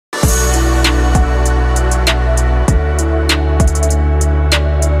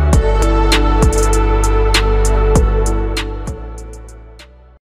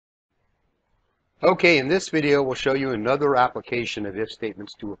Okay, in this video, we'll show you another application of if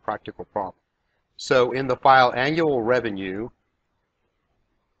statements to a practical problem. So in the file annual revenue,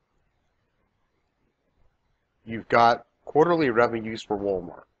 you've got quarterly revenues for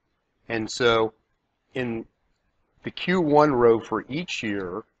Walmart. And so in the Q1 row for each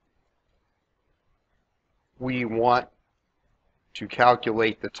year, we want to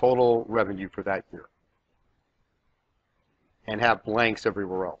calculate the total revenue for that year and have blanks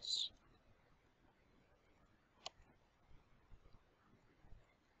everywhere else.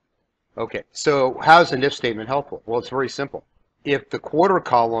 Okay, so how's an if statement helpful? Well, it's very simple. If the quarter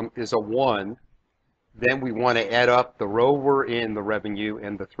column is a 1, then we want to add up the row we're in, the revenue,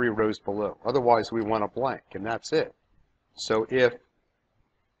 and the 3 rows below. Otherwise, we want a blank, and that's it. So if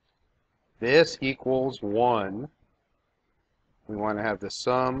this equals 1, we want to have the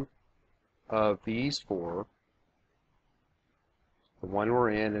sum of these 4, the 1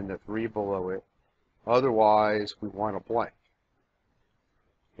 we're in and the 3 below it. Otherwise, we want a blank.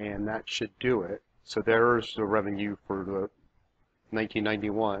 And that should do it. So there's the revenue for the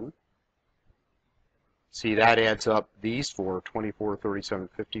 1991. See, that adds up these 4, 24, 37,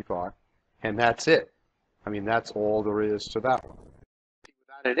 55. And that's it. I mean, that's all there is to that one.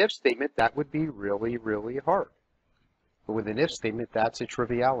 Without an if statement, that would be really, really hard. But with an if statement, that's a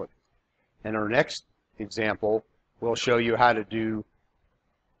triviality. In our next example, we'll show you how to do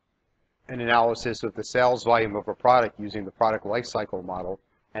an analysis of the sales volume of a product using the product lifecycle model.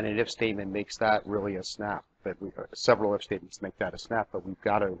 And an if statement makes that really a snap. But several if statements make that a snap, but we've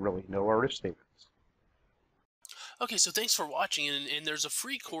got to really know our if statements. Okay, so thanks for watching, and there's a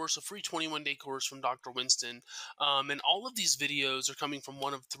free course, a free 21-day course from Dr. Winston, and all of these videos are coming from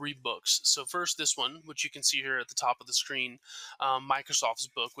one of 3 books. So first, this one, which you can see here at the top of the screen, Microsoft's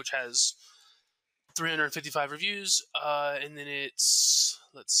book, which has 355 reviews, and then it's,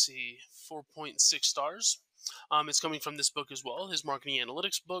 let's see, 4.6 stars. It's coming from this book as well, his marketing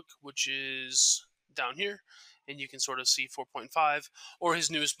analytics book, which is down here, and you can sort of see 4.5, or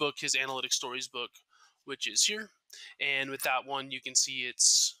his newest book, his analytics stories book, which is here. And with that one, you can see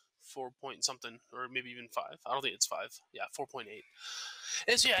it's 4 point something, or maybe even 5. I don't think it's 5. Yeah, 4.8.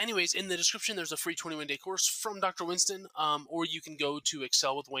 And so yeah, anyways, in the description, there's a free 21-day course from Dr. Winston, or you can go to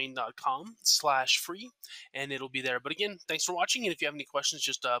excelwithwayne.com/free, and it'll be there. But again, thanks for watching, and if you have any questions,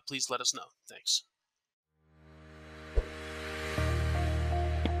 just please let us know. Thanks.